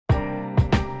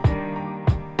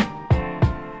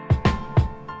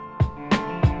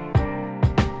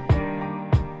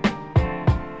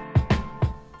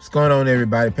going on,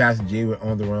 everybody? Pastor Jay with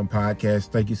On The Run Podcast.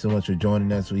 Thank you so much for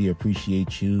joining us. We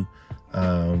appreciate you.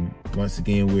 Once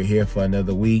again, we're here for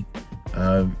another week.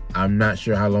 I'm not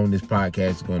sure how long this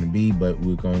podcast is going to be, but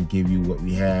we're going to give you what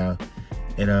we have,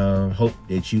 and hope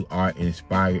that you are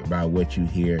inspired by what you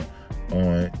hear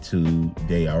on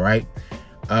today. All right.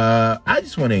 I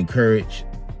just want to encourage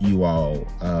you all.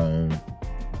 I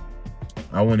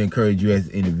want to encourage you as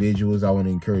individuals. I want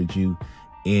to encourage you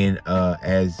in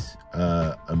as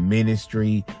a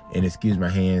ministry. And excuse my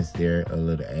hands, they're a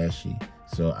little ashy.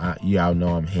 So y'all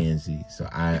know I'm handsy. So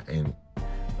I am.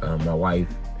 My wife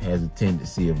has a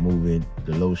tendency of moving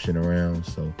the lotion around.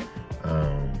 So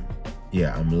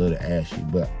yeah, I'm a little ashy.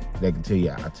 But they can tell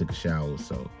you I took a shower.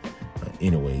 So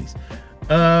anyways,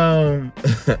 I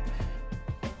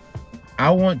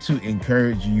want to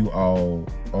encourage you all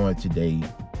on today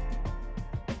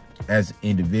as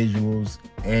individuals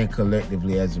and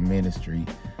collectively as a ministry.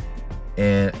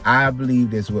 And I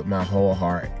believe this with my whole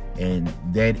heart, and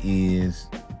that is,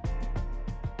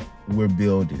 we're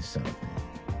building something.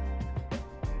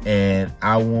 And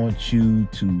I want you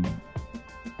to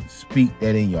speak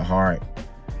that in your heart.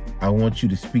 I want you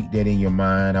to speak that in your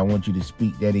mind. I want you to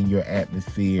speak that in your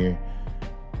atmosphere,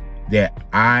 that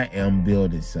I am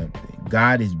building something.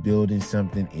 God is building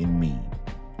something in me.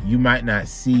 You might not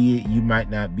see it. You might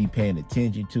not be paying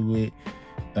attention to it.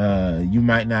 You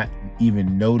might not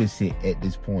even notice it at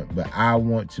this point. But I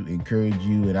want to encourage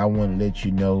you, and I want to let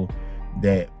you know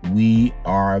that we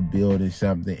are building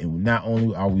something. And not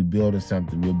only are we building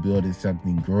something, we're building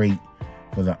something great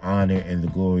for the honor and the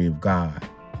glory of God.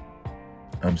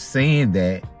 I'm saying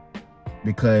that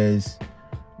because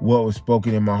what was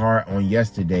spoken in my heart on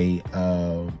yesterday,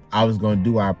 I was going to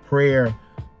do our prayer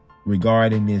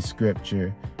regarding this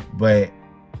scripture, but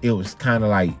it was kind of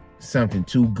like something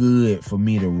too good for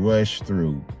me to rush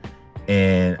through.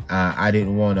 And I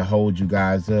didn't want to hold you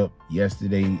guys up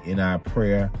yesterday in our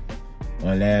prayer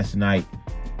last night.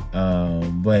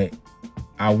 But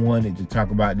I wanted to talk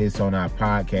about this on our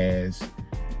podcast,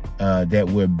 that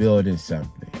we're building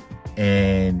something.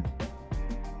 And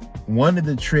one of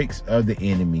the tricks of the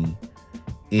enemy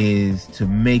is to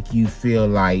make you feel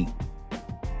like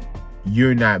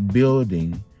you're not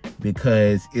building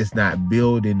because it's not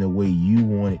building the way you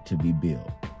want it to be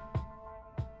built.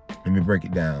 Let me break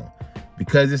it down.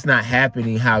 Because it's not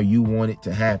happening how you want it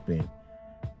to happen,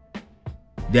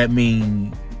 that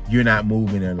means you're not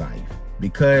moving in life.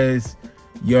 Because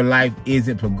your life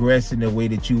isn't progressing the way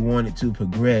that you want it to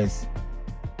progress,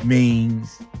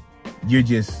 means you're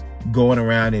just going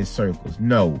around in circles.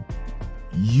 No,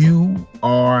 you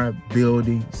are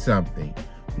building something.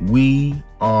 We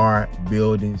are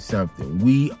building something.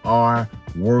 We are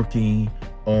working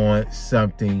on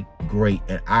something great.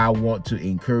 And I want to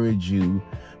encourage you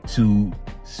to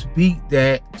speak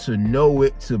that, to know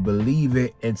it, to believe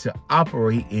it, and to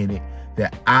operate in it,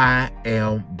 that I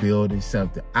am building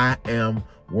something. I am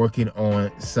working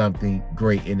on something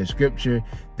great. In the scripture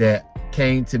that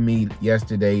came to me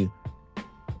yesterday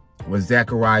was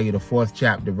Zechariah, the 4th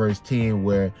chapter, verse 10,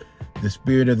 where the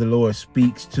Spirit of the Lord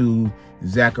speaks to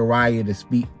Zechariah to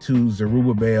speak to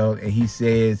Zerubbabel, and he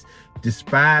says,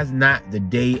 "Despise not the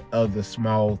day of the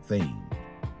small thing."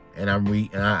 And I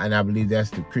believe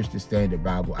that's the Christian Standard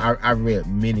Bible. I read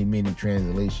many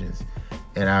translations,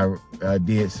 and I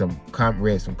did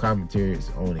read some commentaries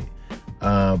on it.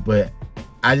 But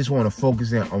I just want to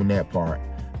focus in on that part,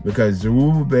 because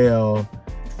Zerubbabel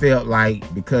felt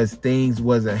like because things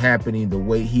wasn't happening the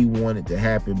way he wanted to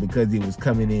happen, because it was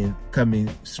coming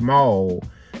small,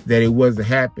 that it wasn't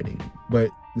happening.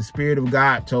 But the Spirit of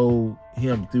God told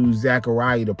him through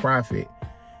Zechariah the prophet,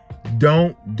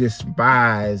 don't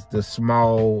despise the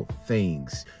small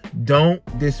things. Don't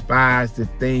despise the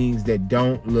things that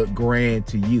don't look grand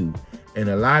to you. And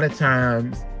a lot of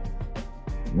times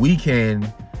we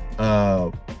can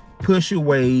push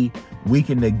away, we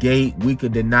can negate, we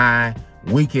can deny,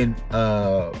 we can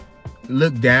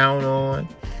look down on,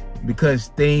 because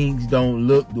things don't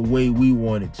look the way we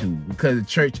want it to, because the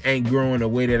church ain't growing the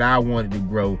way that I want it to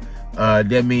grow.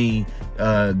 That means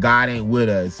God ain't with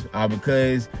us.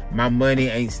 Because my money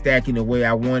ain't stacking the way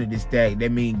I wanted to stack,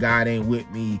 that means God ain't with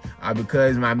me.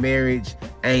 Because my marriage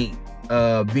ain't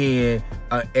being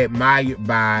admired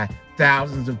by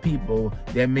thousands of people,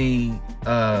 that means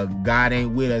God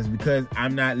ain't with us. Because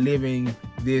I'm not living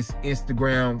this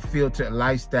Instagram filtered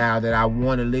lifestyle that I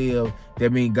want to live,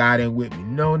 that means God ain't with me.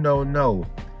 No.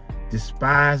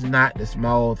 Despise not the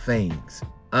small things.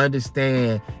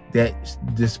 Understand that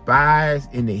despise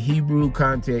in the Hebrew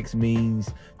context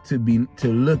means to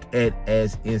look at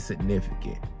as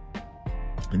insignificant.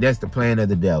 And that's the plan of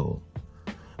the devil.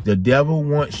 The devil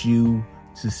wants you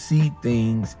to see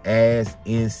things as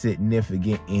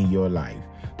insignificant in your life.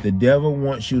 The devil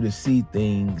wants you to see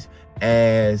things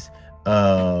as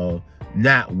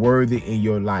not worthy in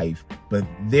your life. But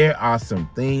there are some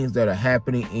things that are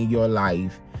happening in your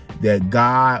life that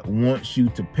God wants you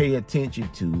to pay attention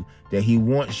to, that he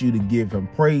wants you to give him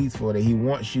praise for, that he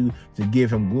wants you to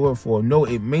give him glory for. No,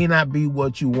 it may not be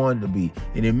what you want it to be,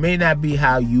 and it may not be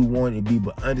how you want it to be,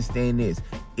 but understand this,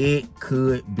 it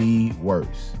could be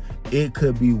worse. It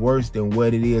could be worse than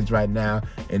what it is right now.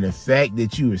 And the fact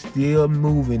that you are still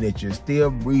moving, that you're still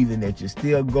breathing, that you're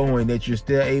still going, that you're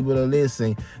still able to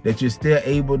listen, that you're still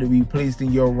able to be placed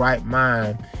in your right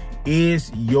mind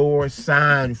is your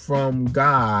sign from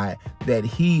God that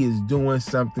he is doing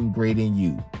something great in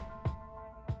you.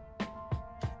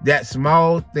 That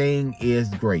small thing is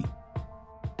great.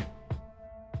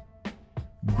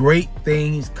 Great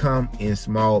things come in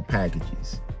small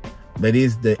packages. But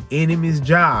it's the enemy's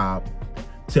job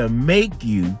to make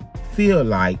you feel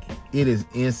like it is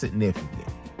insignificant.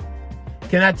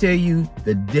 Can I tell you,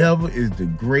 the devil is the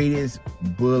greatest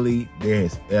bully there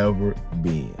has ever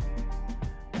been.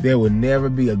 There will never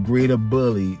be a greater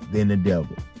bully than the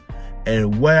devil.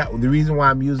 And the reason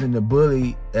why I'm using the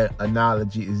bully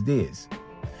analogy is this.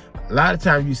 A lot of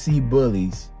times you see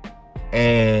bullies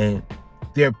and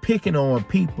they're picking on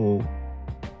people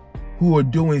who are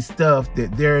doing stuff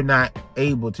that they're not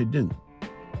able to do.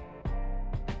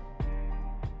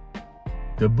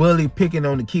 The bully picking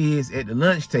on the kids at the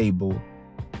lunch table.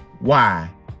 Why?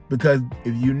 Because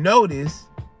if you notice,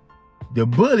 the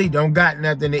bully don't got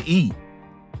nothing to eat,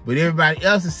 but everybody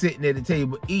else is sitting at the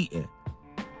table eating.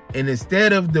 And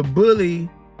instead of the bully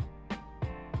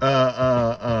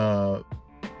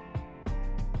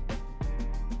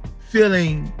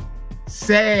feeling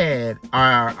sad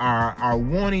or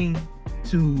wanting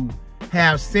to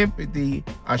have sympathy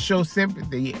or show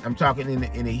sympathy, I'm talking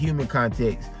in a human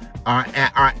context, are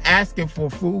asking for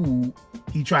food,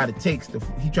 he tried to take the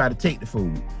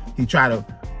food. He tried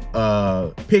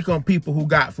to pick on people who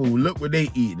got food. Look what they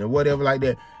eating or whatever like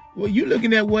that. Well, you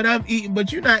looking at what I'm eating,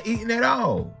 but you're not eating at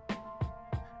all.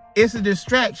 It's a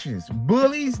distractions.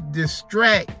 Bullies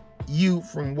distract you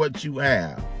from what you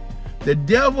have. The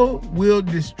devil will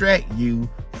distract you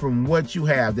from what you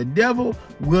have. The devil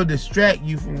will distract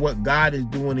you from what God is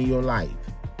doing in your life.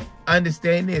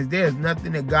 Understand this, there's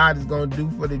nothing that God is going to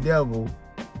do for the devil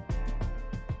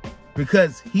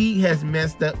because he has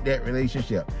messed up that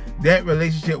relationship. That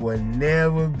relationship will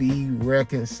never be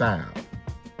reconciled.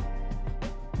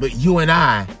 But you and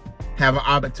I have an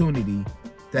opportunity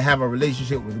to have a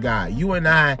relationship with God. You and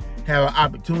I have an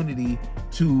opportunity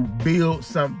to build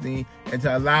something and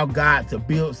to allow God to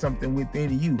build something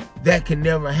within you. That can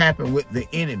never happen with the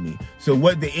enemy. So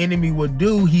what the enemy will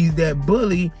do, he's that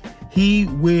bully, he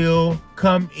will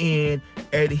come in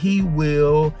and he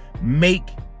will make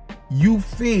you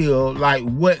feel like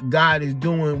what God is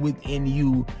doing within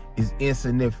you is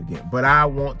insignificant. But I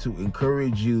want to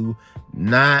encourage you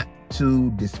not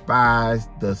to despise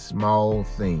the small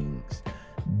things.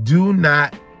 Do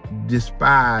not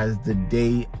despise the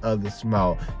day of the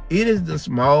small. It is the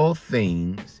small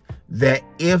things that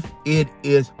if it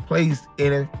is placed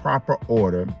in its proper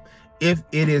order, if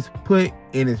it is put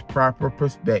in its proper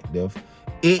perspective,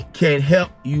 it can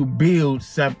help you build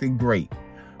something great.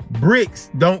 Bricks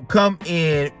don't come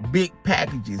in big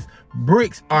packages.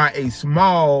 Bricks are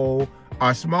small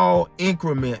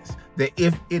increments that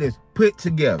if it is put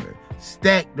together,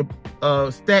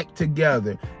 stacked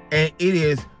together, and it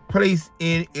is placed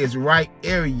in its right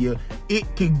area,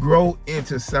 it can grow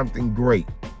into something great.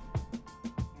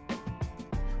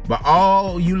 But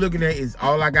all you looking at is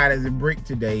all I got is a brick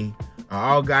today.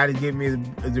 All God is giving me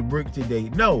is a brick today.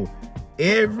 No,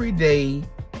 every day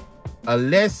a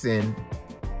lesson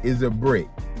is a brick.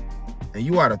 And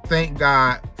you ought to thank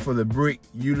God for the brick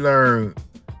you learned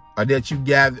or that you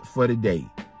gathered for the day.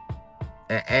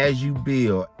 And as you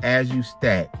build, as you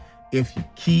stack, if you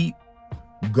keep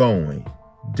going,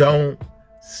 don't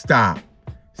stop.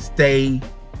 Stay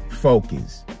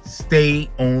focused. Stay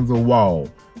on the wall.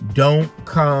 Don't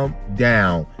come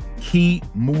down. Keep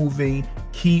moving.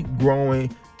 Keep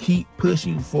growing. Keep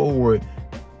pushing forward.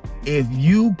 If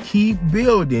you keep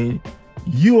building,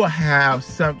 you'll have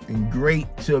something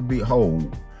great to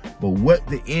behold. But what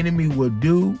the enemy will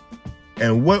do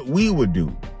and what we will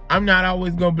do, I'm not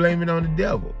always going to blame it on the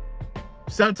devil.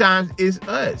 Sometimes it's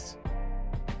us.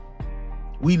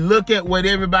 We look at what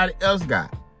everybody else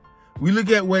got. We look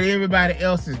at what everybody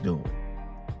else is doing.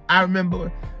 I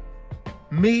remember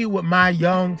me with my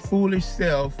young, foolish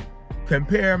self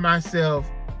comparing myself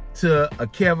to a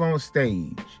Kev on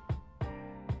stage.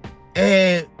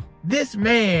 And This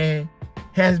man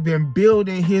has been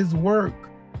building his work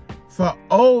for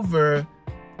over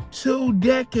 2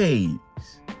 decades.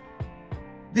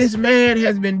 This man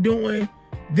has been doing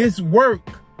this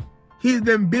work. He's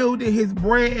been building his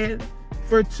brand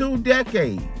for 2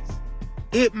 decades.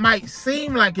 It might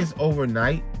seem like it's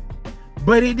overnight,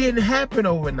 but it didn't happen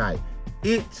overnight.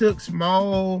 It took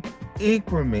small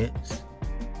increments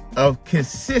of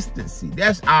consistency.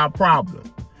 That's our problem.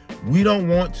 We don't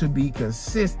want to be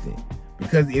consistent,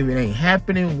 because if it ain't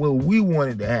happening when we want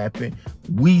it to happen,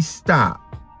 we stop.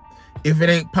 If it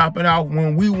ain't popping off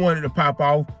when we want it to pop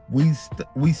off,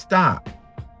 we stop.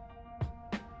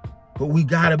 But we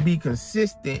got to be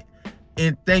consistent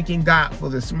in thanking God for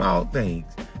the small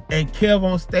things. And Kev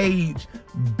on Stage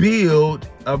build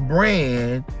a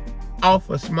brand off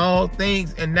of small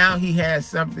things, and now he has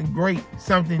something great,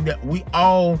 something that we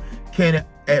all can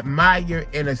admire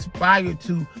and aspire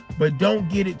to. But don't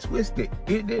get it twisted.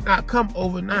 It did not come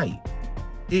overnight.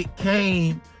 It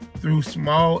came through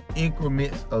small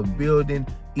increments of building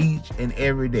each and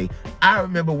every day. I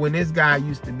remember when this guy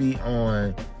used to be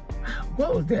on,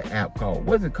 what was that app called?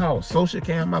 What's it called? Social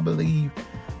Cam, I believe.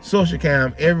 Social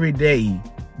Cam, every day,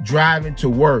 driving to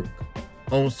work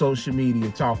on social media,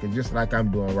 talking just like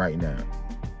I'm doing right now.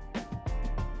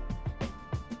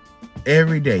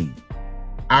 Every day.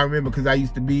 I remember, because I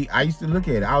used to look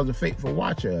at it. I was a faithful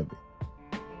watcher of it.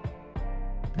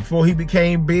 Before he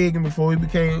became big and before he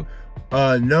became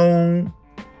known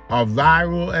or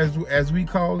viral, as we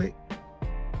call it,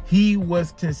 he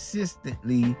was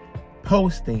consistently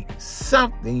posting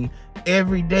something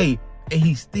every day, and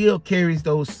he still carries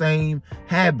those same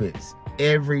habits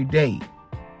every day.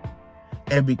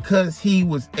 And because he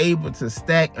was able to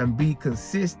stack and be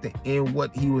consistent in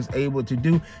what he was able to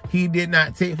do, he did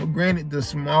not take for granted the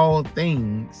small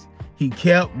things. He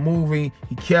kept moving,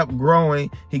 he kept growing,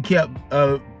 he kept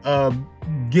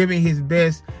giving his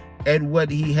best at what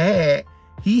he had.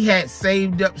 He had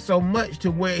saved up so much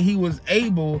to where he was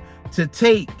able to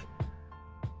take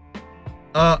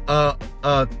a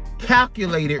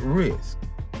calculated risk.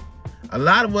 A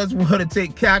lot of us want to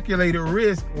take calculated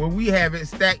risk when we haven't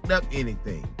stacked up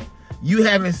anything. You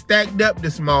haven't stacked up the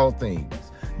small things.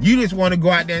 You just want to go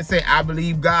out there and say, I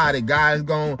believe God, and God is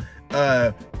going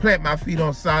to plant my feet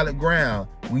on solid ground.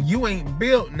 When you ain't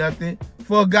built nothing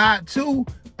for God to,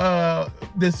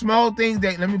 the small things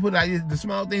that, let me put it like this, the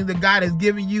small things that God has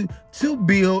given you to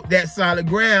build that solid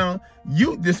ground,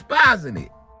 you despising it.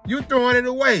 You throwing it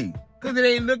away because it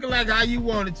ain't looking like how you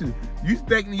want it to. You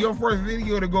expecting your first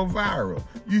video to go viral.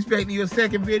 You expecting your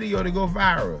second video to go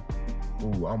viral.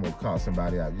 Ooh, I'm going to call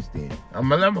somebody out just then. I'm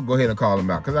going to go ahead and call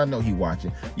him out because I know he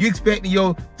watching. You expecting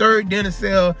your third dinner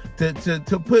sale to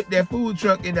put that food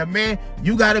truck in there. Man,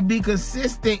 you got to be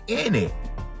consistent in it.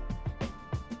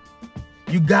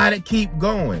 You got to keep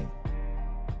going.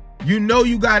 You know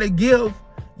you got to give.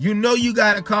 You know you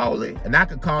got to call it. And I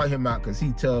could call him out because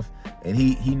he tough and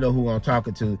he know who I'm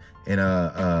talking to. And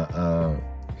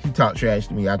he talk trash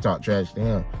to me. I talk trash to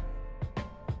him.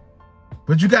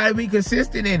 But you got to be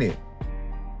consistent in it.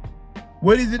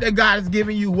 What is it that God has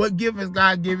given you? What gift has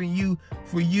God given you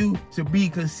for you to be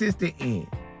consistent in?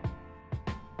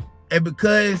 And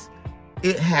because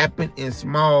it happened in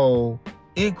small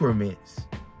increments,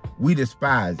 we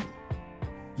despise it.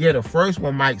 Yeah, the first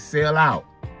one might sell out.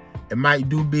 It might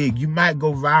do big. You might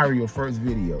go viral your first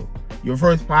video. Your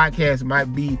first podcast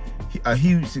might be a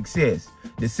huge success.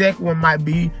 The second one might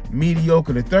be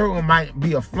mediocre. The third one might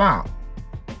be a flop.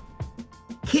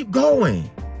 Keep going.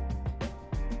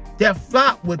 That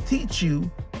flop will teach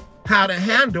you how to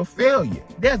handle failure.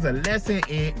 There's a lesson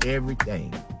in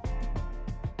everything.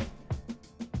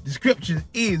 The scriptures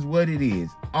is what it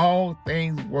is. All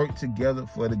things work together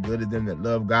for the good of them that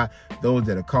love God, those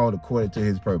that are called according to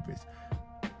his purpose.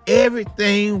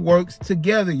 Everything works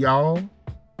together, y'all.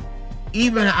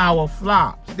 Even our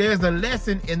flops. There's a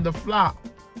lesson in the flop.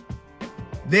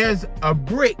 There's a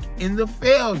brick in the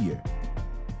failure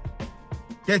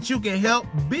that you can help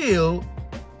build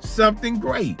something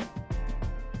great.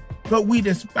 But we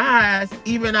despise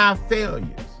even our failures.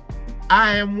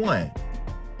 I am one.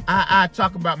 I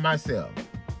talk about myself.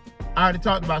 I already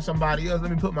talked about somebody else.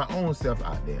 Let me put my own self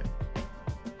out there.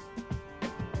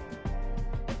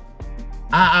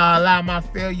 I allow my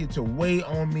failure to weigh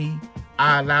on me.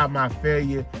 I allow my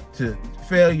failures to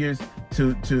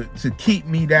keep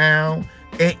me down.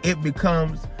 And it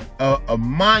becomes a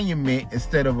monument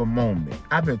instead of a moment.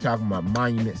 I've been talking about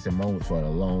monuments and moments for a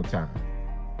long time.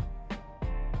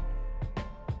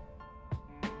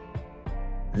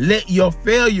 Let your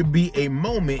failure be a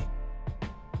moment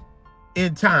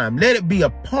in time. Let it be a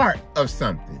part of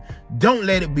something. Don't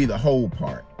let it be the whole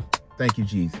part. Thank you,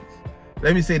 Jesus.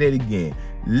 Let me say that again.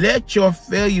 Let your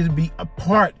failures be a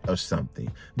part of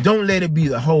something. Don't let it be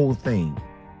the whole thing.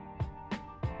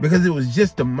 Because it was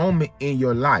just a moment in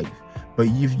your life. But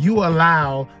if you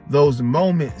allow those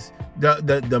moments,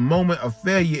 the moment of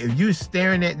failure, if you're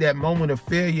staring at that moment of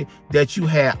failure that you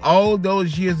had all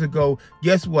those years ago,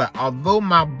 guess what? Although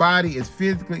my body is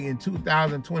physically in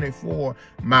 2024,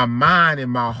 my mind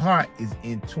and my heart is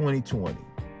in 2020.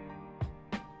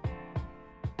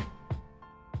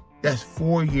 That's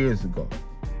 4 years ago.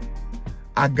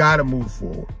 I gotta move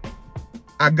forward.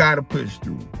 I gotta push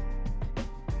through.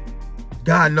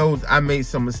 God knows I made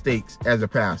some mistakes as a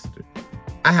pastor.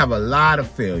 I have a lot of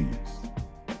failures.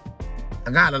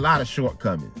 I got a lot of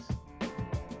shortcomings.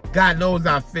 God knows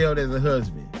I failed as a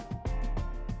husband.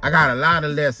 I got a lot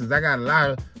of lessons. I got a lot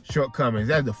of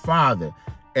shortcomings as a father.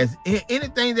 As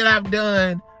anything that I've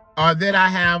done or that I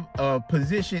have a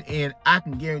position in, I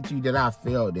can guarantee you that I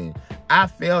failed in. I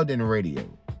failed in the radio.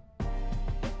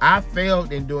 I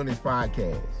failed in doing this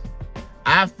podcast.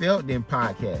 I failed in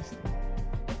podcasting.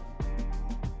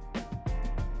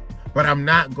 But I'm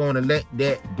not going to let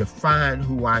that define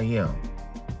who I am.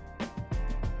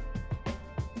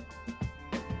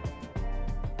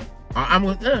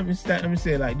 Let me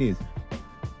say it like this.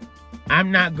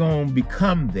 I'm not going to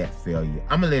become that failure.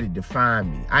 I'm going to let it define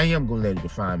me. I am going to let it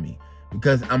define me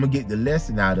because I'm going to get the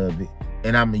lesson out of it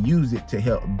and I'm going to use it to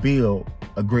help build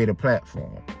a greater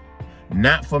platform.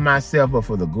 Not for myself, but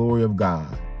for the glory of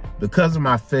God. Because of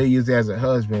my failures as a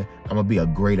husband, I'm going to be a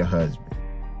greater husband.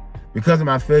 Because of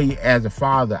my failure as a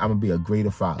father, I'm going to be a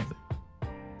greater father.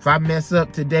 If I mess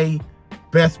up today,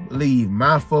 best believe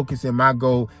my focus and my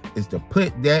goal is to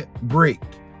put that brick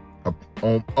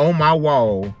on my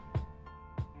wall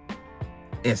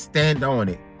and stand on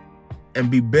it and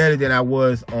be better than I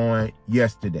was on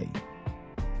yesterday.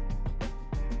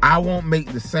 I won't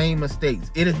make the same mistakes.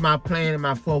 It is my plan and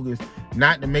my focus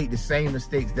not to make the same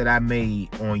mistakes that I made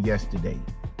on yesterday.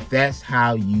 That's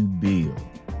how you build.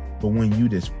 But when you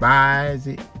despise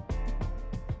it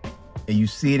and you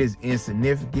see it as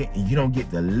insignificant and you don't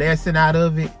get the lesson out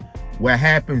of it, what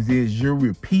happens is you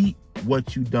repeat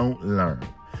what you don't learn.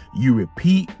 You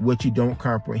repeat what you don't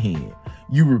comprehend.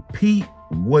 You repeat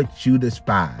what you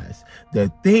despise.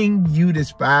 The thing you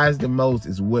despise the most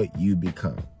is what you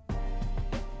become.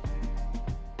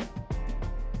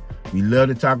 We love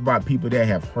to talk about people that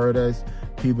have hurt us,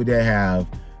 people that have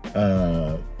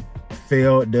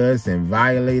failed us and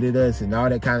violated us and all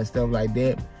that kind of stuff like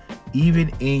that. Even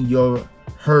in your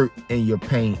hurt and your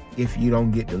pain, if you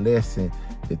don't get the lesson,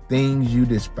 the things you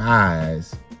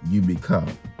despise, you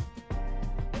become.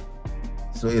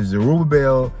 So if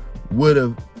Zerubbabel would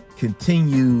have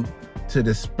continued to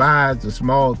despise the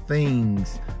small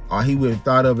things, or he would have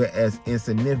thought of it as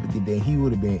insignificant, then he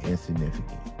would have been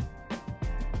insignificant.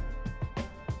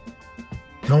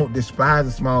 Don't despise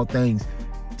the small things.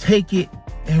 Take it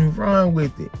and run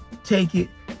with it. Take it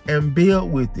and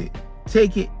build with it.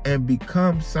 Take it and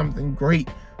become something great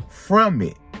from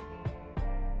it.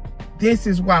 This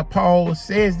is why Paul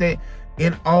says that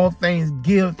in all things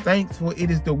give thanks, for it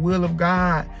is the will of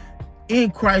God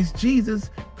in Christ Jesus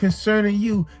concerning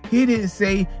you. He didn't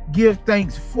say give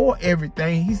thanks for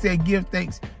everything. He said give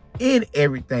thanks in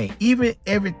everything, even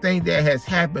everything that has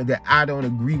happened that I don't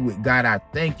agree with. God, I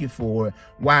thank you for it.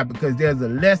 Why? Because there's a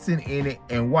lesson in it.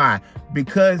 And why?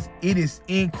 Because it is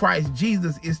in Christ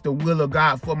Jesus. It's the will of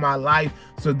God for my life.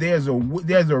 So there's a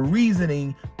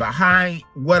reasoning behind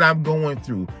what I'm going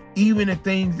through. Even the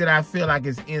things that I feel like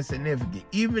is insignificant,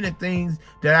 even the things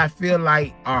that I feel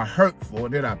like are hurtful,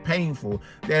 that are painful,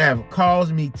 that have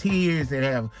caused me tears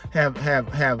and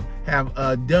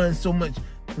have done so much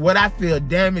what I feel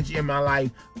damage in my life.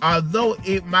 Although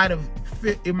it might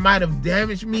have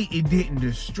damaged me, it didn't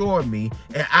destroy me,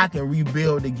 and I can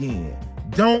rebuild again.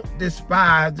 Don't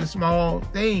despise the small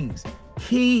things.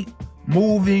 Keep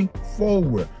moving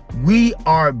forward. We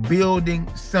are building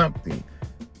something.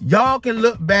 Y'all can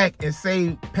look back and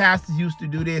say, Pastor used to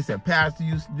do this and Pastor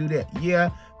used to do that.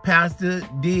 Yeah, Pastor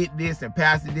did this and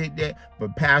Pastor did that,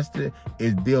 but Pastor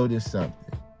is building something.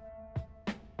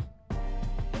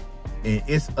 And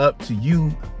it's up to you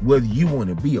whether you want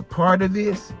to be a part of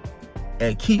this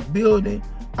and keep building,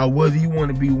 or whether you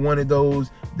want to be one of those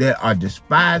that are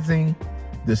despising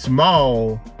the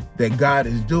small that God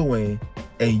is doing,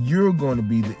 and you're going to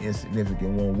be the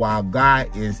insignificant one while God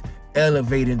is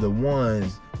elevating the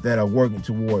ones that are working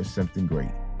towards something great.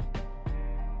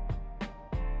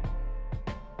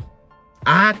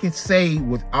 I can say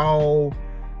with all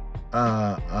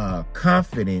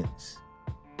confidence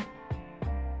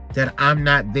that I'm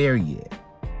not there yet.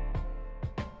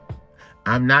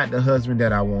 I'm not the husband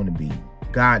that I want to be.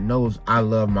 God knows I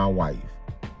love my wife.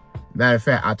 Matter of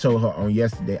fact, I told her on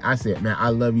yesterday, I said, man, I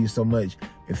love you so much.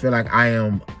 It feel like I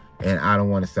am, and I don't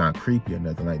want to sound creepy or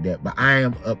nothing like that, but I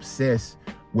am obsessed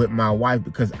with my wife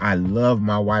because I love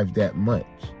my wife that much.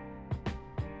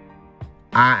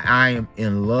 I am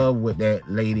in love with that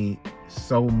lady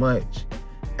so much.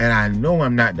 And I know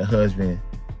I'm not the husband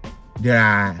that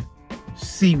I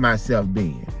see myself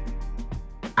being.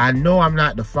 I know I'm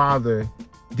not the father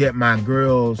that my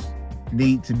girls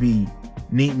need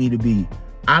me to be.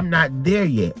 I'm not there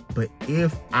yet. But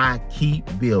if I keep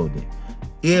building,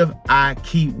 if I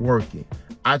keep working,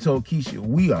 I told Keisha,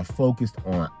 we are focused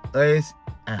on us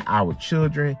and our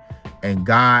children and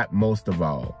God most of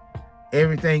all.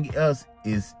 Everything else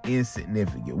is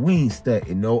insignificant. We ain't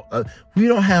studying we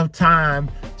don't have time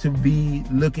to be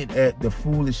looking at the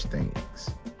foolish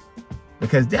things,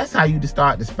 because that's how you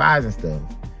start despising stuff.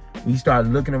 When you start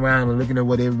looking around and looking at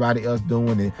what everybody else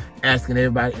doing and asking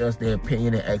everybody else their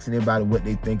opinion and asking everybody what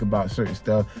they think about certain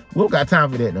stuff. We don't got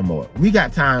time for that no more. We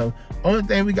got time. Only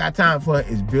thing we got time for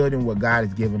is building what God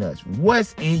has given us.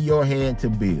 What's in your hand to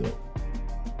build?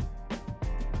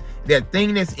 That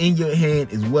thing that's in your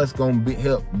hand is what's going to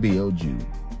help build you.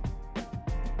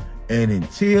 And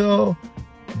until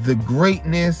the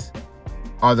greatness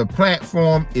or the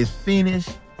platform is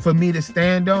finished for me to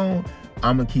stand on,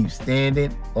 I'm going to keep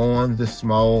standing on the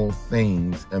small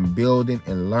things and building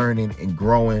and learning and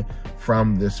growing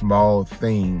from the small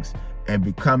things and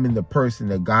becoming the person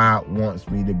that God wants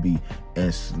me to be.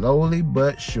 And slowly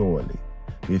but surely,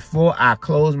 before I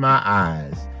close my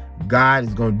eyes, God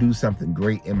is going to do something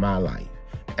great in my life.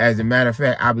 As a matter of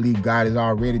fact, I believe God is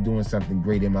already doing something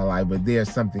great in my life, but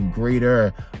there's something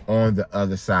greater on the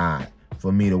other side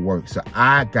for me to work. So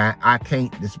I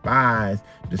can't despise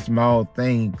the small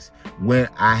things when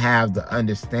I have the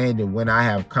understanding, when I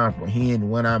have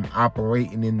comprehend, when I'm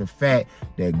operating in the fact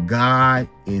that God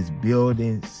is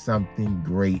building something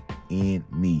great in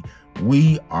me.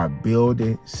 We are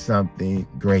building something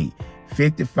great.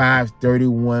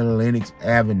 5531 Lenox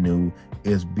Avenue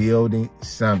is building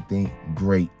something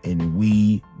great, and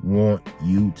we want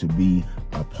you to be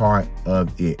a part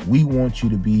of it. We want you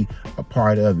to be a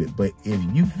part of it. But if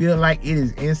you feel like it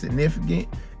is insignificant,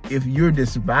 if you're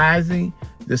despising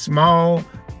the small,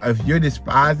 if you're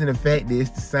despising the fact that it's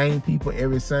the same people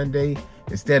every Sunday,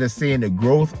 instead of seeing the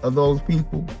growth of those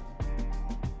people,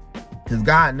 because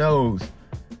God knows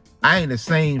I ain't the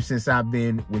same since I've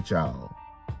been with y'all.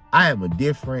 I am a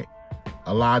different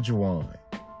Elijah Wan.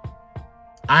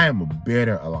 I am a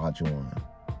better Elijah Wan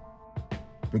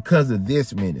because of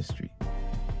this ministry.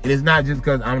 It is not just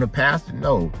because I'm the pastor.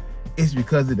 No, it's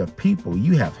because of the people.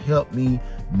 You have helped me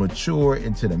mature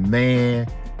into the man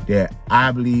that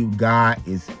I believe God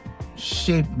is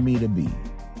shaping me to be.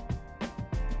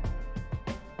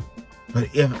 But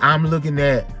if I'm looking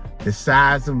at the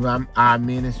size of our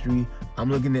ministry, I'm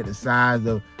looking at the size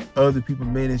of other people's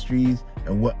ministries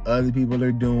and what other people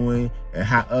are doing and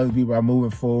how other people are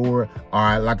moving forward.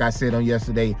 Or like I said on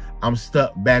yesterday, I'm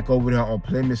stuck back over there on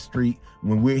Plymouth Street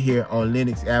when we're here on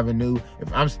Lenox Avenue.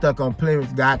 If I'm stuck on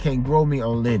Plymouth, God can't grow me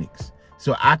on Lenox.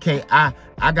 So I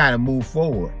got to move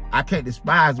forward. I can't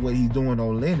despise what he's doing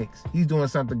on Lenox. He's doing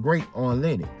something great on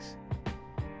Lenox.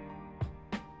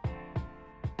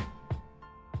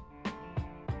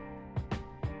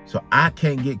 So I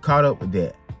can't get caught up with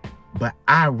that. But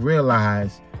I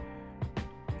realize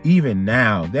even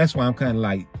now, that's why I'm kind of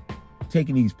like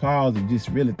taking these pauses and just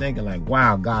really thinking like,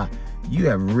 wow, God, you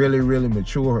have really, really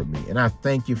matured me. And I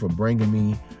thank you for bringing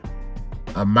me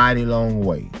a mighty long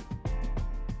way.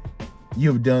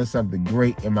 You've done something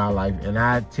great in my life. And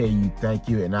I tell you, thank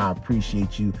you. And I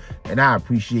appreciate you. And I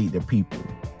appreciate the people.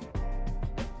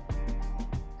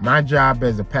 My job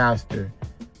as a pastor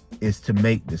is to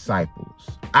make disciples.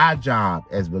 Our job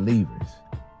as believers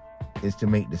is to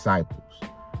make disciples.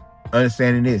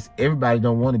 Understanding this, everybody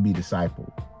don't want to be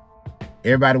discipled.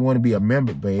 Everybody want to be a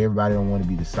member, but everybody don't want to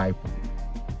be discipled.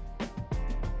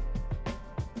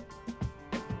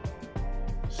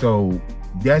 So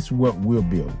that's what we're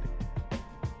building.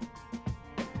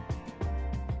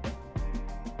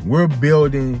 We're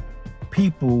building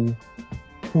people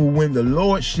who, when the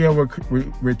Lord shall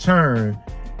return,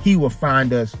 he will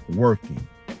find us working,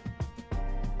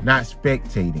 not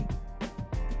spectating,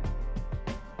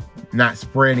 not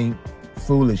spreading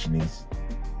foolishness,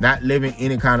 not living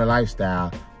any kind of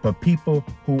lifestyle, but people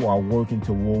who are working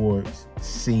towards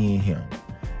seeing him.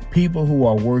 People who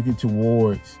are working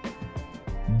towards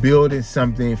building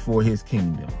something for his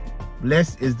kingdom.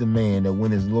 Blessed is the man that when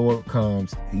his Lord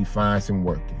comes, he finds him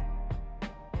working.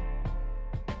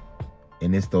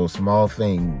 And it's those small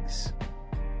things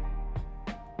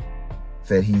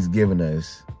that he's given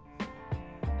us,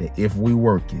 that if we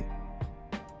work it,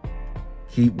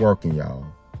 keep working, y'all.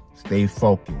 Stay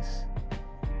focused.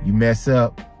 You mess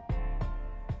up,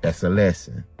 that's a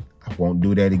lesson. I won't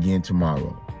do that again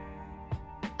tomorrow.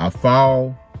 I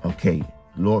fall, okay.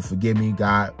 Lord, forgive me,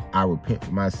 God. I repent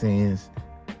for my sins.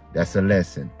 That's a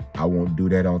lesson. I won't do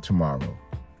that on tomorrow.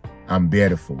 I'm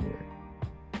better for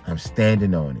it. I'm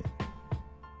standing on it.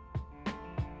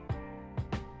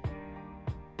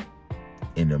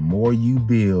 And the more you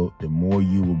build, the more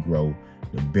you will grow,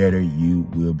 the better you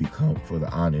will become for the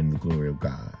honor and the glory of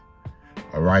God.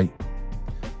 All right?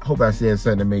 I hope I said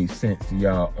something that made sense to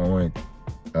y'all on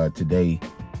today.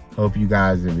 Hope you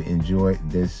guys have enjoyed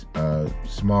this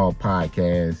small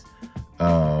podcast.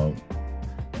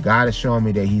 God is showing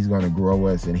me that he's going to grow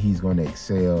us and he's going to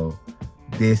excel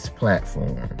this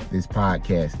platform, this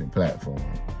podcasting platform.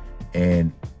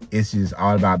 And it's just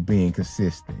all about being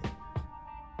consistent.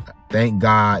 Thank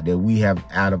God that we have,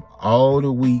 out of all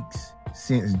the weeks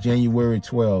since January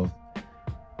 12th,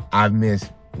 I've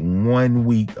missed 1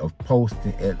 week of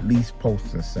posting, at least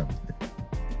posting something.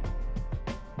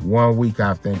 1 week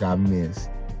I think I missed.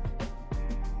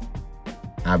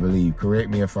 I believe. Correct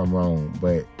me if I'm wrong,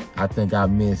 but I think I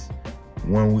missed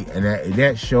 1 week. And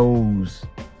that shows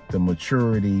the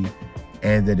maturity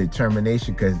and the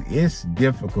determination, because it's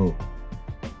difficult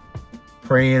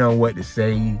praying on what to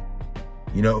say.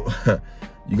 You know,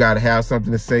 you got to have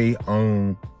something to say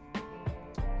on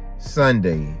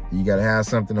Sunday. You got to have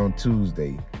something on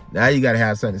Tuesday. Now you got to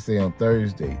have something to say on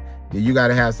Thursday. Then you got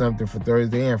to have something for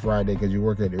Thursday and Friday because you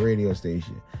work at the radio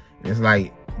station. And it's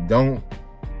like, don't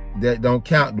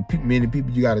count the many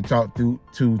people you got to talk to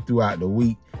throughout the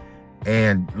week.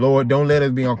 And Lord, don't let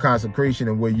us be on consecration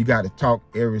and where you got to talk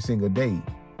every single day.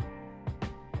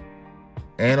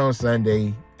 And on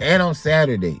Sunday and on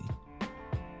Saturday.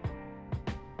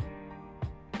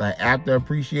 Like, after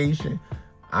appreciation,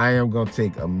 I am going to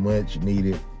take a much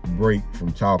needed break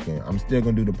from talking. I'm still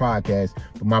going to do the podcast,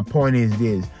 but my point is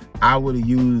this: I would have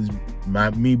used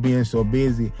me being so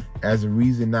busy as a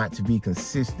reason not to be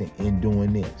consistent in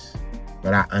doing this.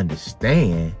 But I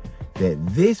understand that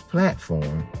this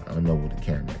platform, I don't know where the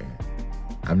camera is.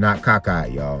 I'm not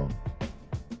cockeyed, y'all.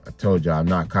 I told y'all I'm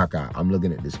not cockeyed. I'm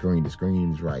looking at the screen. The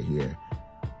screen is right here.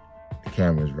 The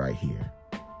camera's right here,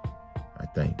 I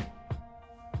think.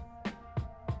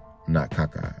 I'm not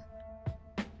cockeyed.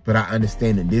 But I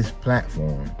understand that this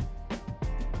platform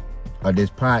or this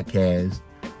podcast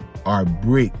are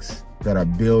bricks that are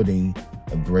building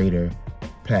a greater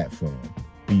platform.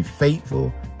 Be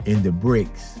faithful in the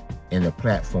bricks and the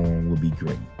platform will be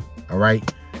great. All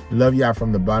right? Love y'all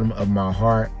from the bottom of my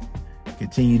heart.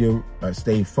 Continue to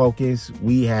stay focused.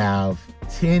 We have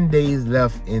 10 days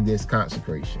left in this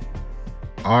consecration.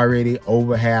 Already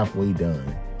over halfway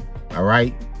done. All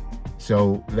right?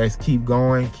 So let's keep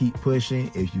going, keep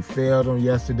pushing. If you failed on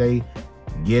yesterday,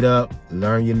 get up,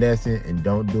 learn your lesson, and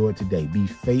don't do it today. Be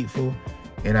faithful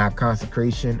in our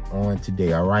consecration on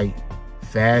today, all right?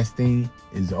 Fasting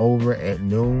is over at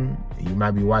noon. You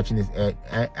might be watching this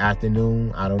at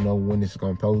afternoon. I don't know when this is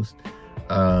going to post.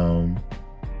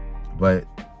 But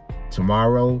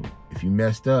tomorrow, if you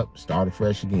messed up, start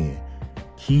afresh again.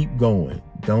 Keep going.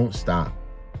 Don't stop,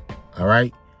 all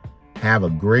right? Have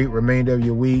a great remainder of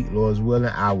your week. Lord's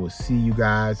willing, I will see you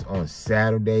guys on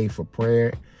Saturday for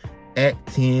prayer at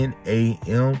 10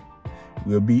 a.m.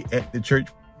 We'll be at the church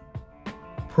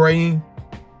praying.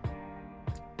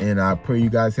 And I pray you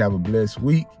guys have a blessed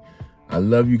week. I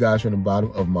love you guys from the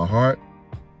bottom of my heart.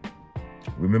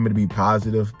 Remember to be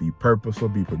positive, be purposeful,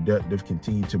 be productive,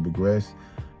 continue to progress.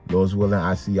 Lord's willing,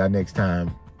 I'll see y'all next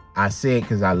time. I say it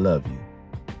because I love you.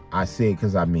 I say it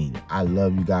because I mean it. I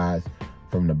love you guys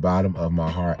from the bottom of my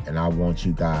heart, and I want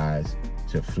you guys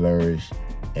to flourish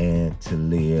and to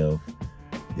live.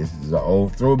 This is an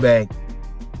old throwback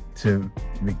to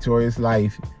Victorious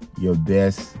Life, your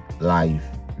best life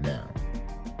now.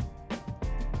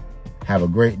 Have a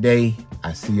great day.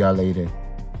 I see y'all later.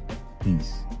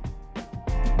 Peace.